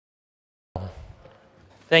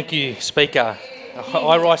Thank you, Speaker.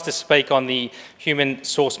 I rise to speak on the Human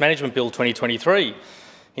Source Management Bill 2023.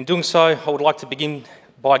 In doing so, I would like to begin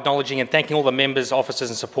by acknowledging and thanking all the members, officers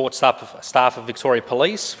and support staff of Victoria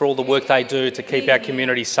Police for all the work they do to keep our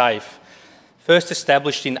community safe. First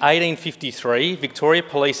established in 1853, Victoria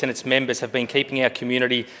Police and its members have been keeping our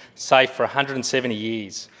community safe for 170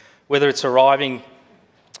 years. Whether it's arriving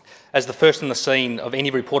as the first on the scene of any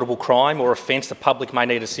reportable crime or offence the public may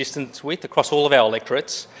need assistance with across all of our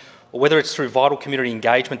electorates, or whether it's through vital community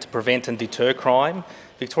engagement to prevent and deter crime,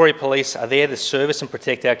 Victoria Police are there to service and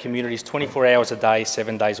protect our communities 24 hours a day,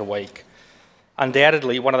 7 days a week.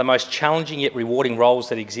 Undoubtedly, one of the most challenging yet rewarding roles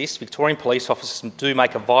that exists, Victorian police officers do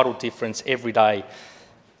make a vital difference every day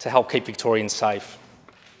to help keep Victorians safe.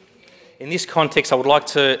 In this context, I would like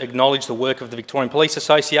to acknowledge the work of the Victorian Police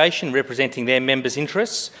Association representing their members'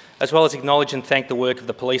 interests, as well as acknowledge and thank the work of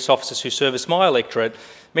the police officers who service my electorate,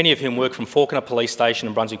 many of whom work from Fawkner Police Station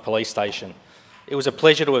and Brunswick Police Station. It was a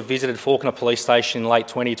pleasure to have visited Fawkner Police Station in late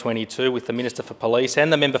 2022 with the Minister for Police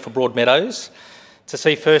and the Member for Broadmeadows to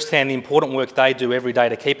see firsthand the important work they do every day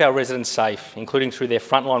to keep our residents safe, including through their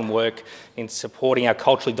frontline work in supporting our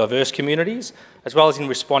culturally diverse communities, as well as in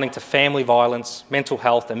responding to family violence, mental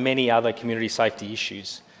health and many other community safety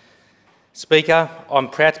issues. Speaker, I'm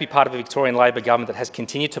proud to be part of a Victorian Labor government that has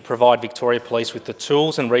continued to provide Victoria Police with the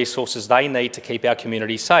tools and resources they need to keep our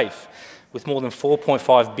community safe, with more than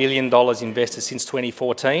 $4.5 billion invested since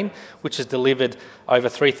 2014, which has delivered over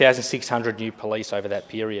 3,600 new police over that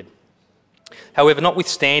period. However,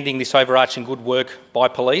 notwithstanding this overarching good work by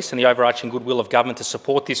police and the overarching goodwill of government to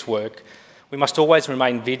support this work, we must always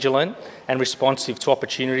remain vigilant and responsive to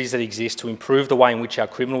opportunities that exist to improve the way in which our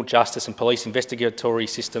criminal justice and police investigatory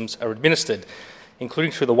systems are administered,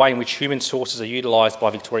 including through the way in which human sources are utilised by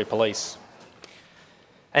Victoria Police.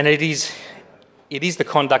 And it is the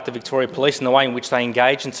conduct of Victoria Police and the way in which they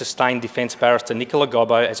engage and sustain Defence Barrister Nicola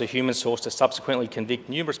Gobbo as a human source to subsequently convict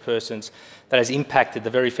numerous persons that has impacted the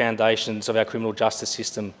very foundations of our criminal justice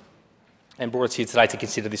system and brought us here today to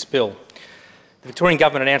consider this bill. The Victorian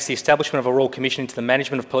Government announced the establishment of a Royal Commission into the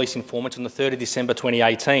management of police informants on the 3rd of December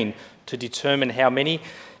 2018 to determine how many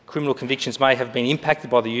criminal convictions may have been impacted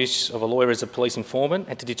by the use of a lawyer as a police informant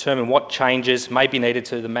and to determine what changes may be needed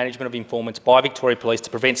to the management of informants by Victoria Police to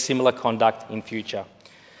prevent similar conduct in future.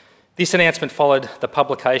 This announcement followed the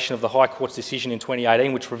publication of the High Court's decision in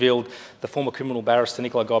 2018, which revealed the former criminal barrister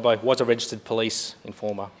Nicola Gobbo was a registered police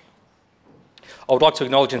informer. I would like to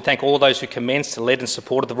acknowledge and thank all of those who commenced, led and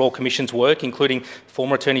supported the Royal Commission's work, including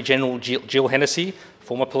former Attorney General Jill Hennessy,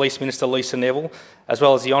 former Police Minister Lisa Neville, as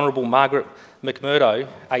well as the Honourable Margaret McMurdo,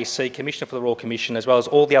 AC, Commissioner for the Royal Commission, as well as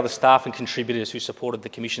all the other staff and contributors who supported the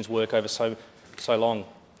Commission's work over so long.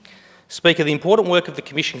 Speaker, the important work of the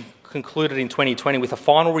Commission concluded in 2020 with a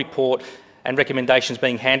final report and recommendations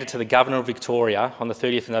being handed to the Governor of Victoria on the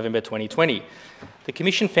 30th of November 2020. The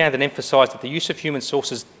Commission found and emphasised that the use of human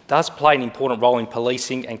sources does play an important role in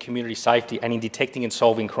policing and community safety and in detecting and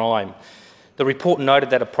solving crime. The report noted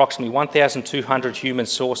that approximately 1,200 human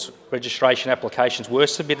source registration applications were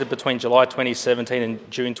submitted between July 2017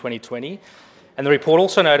 and June 2020, and the report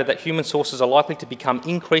also noted that human sources are likely to become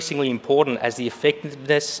increasingly important as the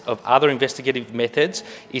effectiveness of other investigative methods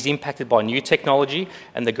is impacted by new technology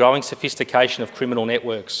and the growing sophistication of criminal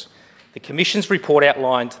networks. The Commission's report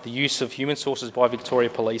outlined the use of human sources by Victoria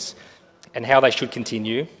Police and how they should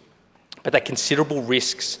continue, but that considerable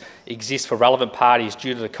risks exist for relevant parties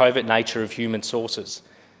due to the covert nature of human sources.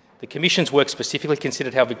 The Commission's work specifically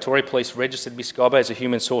considered how Victoria Police registered Ms Gobbo as a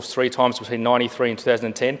human source 3 times between 1993 and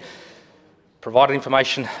 2010, provided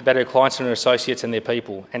information about her clients and her associates and their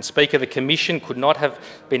people. And Speaker, the Commission could not have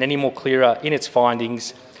been any more clearer in its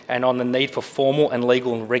findings and on the need for formal and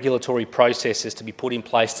legal and regulatory processes to be put in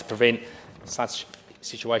place to prevent such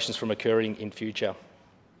situations from occurring in future.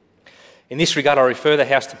 In this regard, I refer the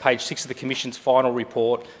House to page 6 of the Commission's final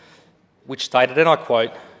report, which stated, and I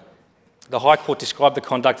quote, "The High Court described the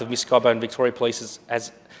conduct of Ms Gobbo and Victoria Police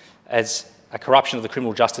as a corruption of the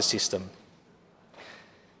criminal justice system."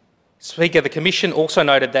 Speaker, the Commission also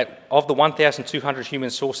noted that of the 1,200 human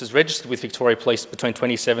sources registered with Victoria Police between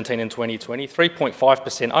 2017 and 2020,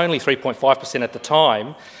 3.5%, only 3.5% at the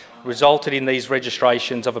time, resulted in these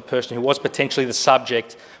registrations of a person who was potentially the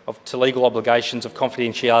subject to legal obligations of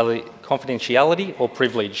confidentiality or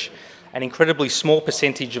privilege. An incredibly small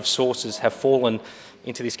percentage of sources have fallen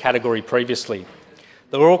into this category previously.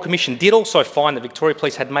 The Royal Commission did also find that Victoria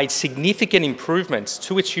Police had made significant improvements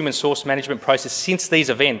to its human source management process since these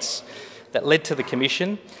events that led to the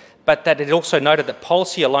Commission, but that it also noted that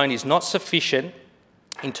policy alone is not sufficient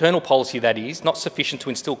internal policy that is, not sufficient to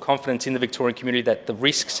instil confidence in the Victorian community that the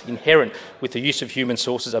risks inherent with the use of human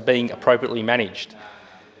sources are being appropriately managed.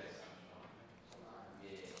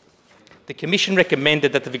 The Commission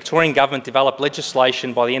recommended that the Victorian Government develop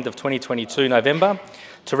legislation by the end of 2022 November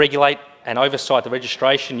to regulate and oversight the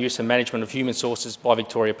registration, use and management of human sources by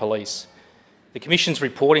Victoria Police. The Commission's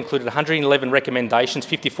report included 111 recommendations,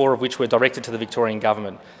 54 of which were directed to the Victorian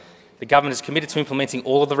Government. The Government is committed to implementing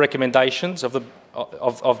all of the recommendations of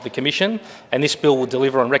the Commission, and this bill will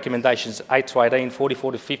deliver on recommendations 8 to 18,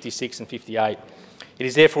 44 to 56 and 58. It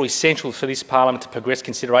is therefore essential for this Parliament to progress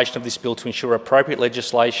consideration of this bill to ensure appropriate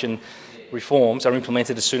legislation reforms are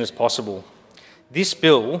implemented as soon as possible. This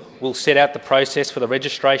bill will set out the process for the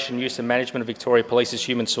registration, use and management of Victoria Police's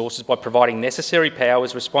human sources by providing necessary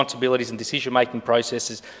powers, responsibilities and decision-making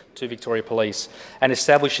processes to Victoria Police, and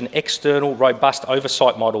establish an external, robust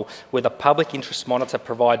oversight model where the Public Interest Monitor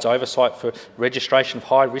provides oversight for registration of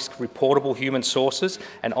high-risk reportable human sources,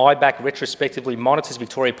 and IBAC retrospectively monitors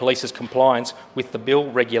Victoria Police's compliance with the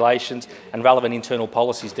bill, regulations and relevant internal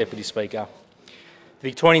policies, Deputy Speaker. The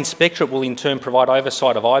Victorian Inspectorate will in turn provide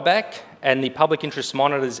oversight of IBAC and the Public Interest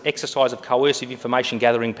Monitor's exercise of coercive information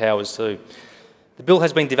gathering powers too. The bill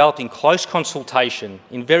has been developed in close consultation,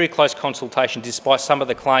 very close consultation, despite some of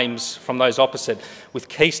the claims from those opposite, with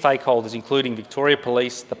key stakeholders including Victoria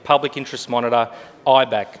Police, the Public Interest Monitor,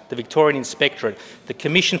 IBAC, the Victorian Inspectorate, the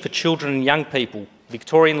Commission for Children and Young People,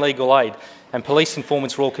 Victorian Legal Aid and Police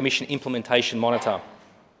Informants Royal Commission Implementation Monitor.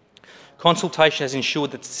 Consultation has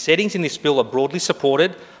ensured that the settings in this bill are broadly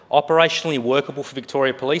supported, operationally workable for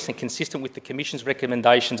Victoria Police and consistent with the Commission's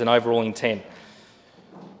recommendations and overall intent.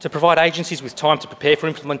 To provide agencies with time to prepare for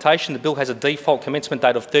implementation, the bill has a default commencement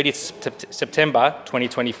date of 30th September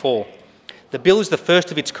 2024. The bill is the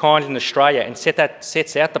first of its kind in Australia and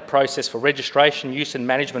sets out the process for registration, use and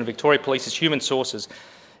management of Victoria Police's human sources,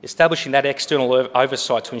 establishing that external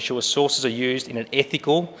oversight to ensure sources are used in an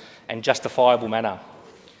ethical and justifiable manner.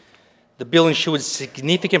 The bill ensures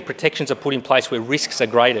significant protections are put in place where risks are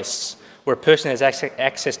greatest, where a person has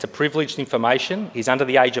access to privileged information, is under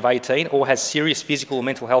the age of 18 or has serious physical or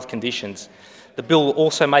mental health conditions. The bill will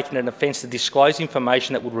also make it an offence to disclose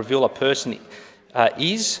information that would reveal a person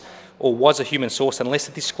is or was a human source unless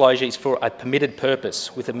the disclosure is for a permitted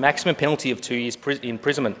purpose, with a maximum penalty of 2 years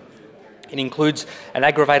imprisonment. It includes an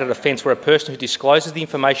aggravated offence where a person who discloses the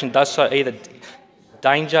information does so either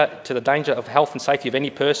to the danger of health and safety of any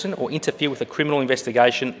person or interfere with a criminal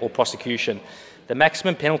investigation or prosecution. The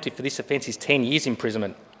maximum penalty for this offence is 10 years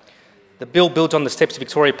imprisonment. The bill builds on the steps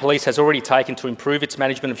Victoria Police has already taken to improve its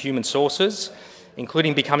management of human sources,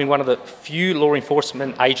 including becoming one of the few law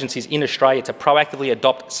enforcement agencies in Australia to proactively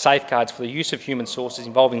adopt safeguards for the use of human sources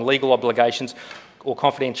involving legal obligations or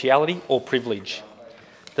confidentiality or privilege.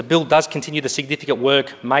 The bill does continue the significant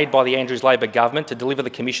work made by the Andrews Labor government to deliver the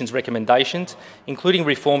Commission's recommendations, including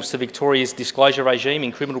reforms to Victoria's disclosure regime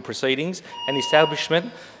in criminal proceedings and the establishment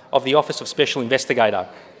of the Office of Special Investigator.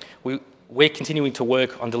 We're continuing to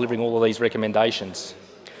work on delivering all of these recommendations.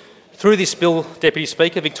 Through this bill, Deputy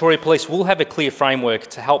Speaker, Victoria Police will have a clear framework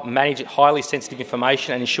to help manage highly sensitive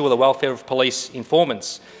information and ensure the welfare of police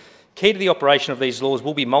informants. Key to the operation of these laws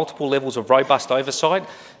will be multiple levels of robust oversight,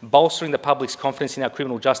 bolstering the public's confidence in our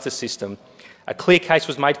criminal justice system. A clear case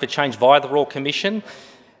was made for change via the Royal Commission,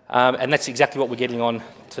 and that's exactly what we're getting on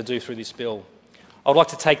to do through this bill. I would like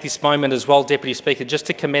to take this moment as well, Deputy Speaker, just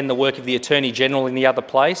to commend the work of the Attorney-General in the other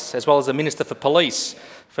place, as well as the Minister for Police,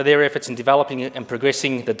 for their efforts in developing and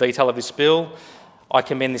progressing the detail of this bill. I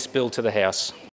commend this bill to the House.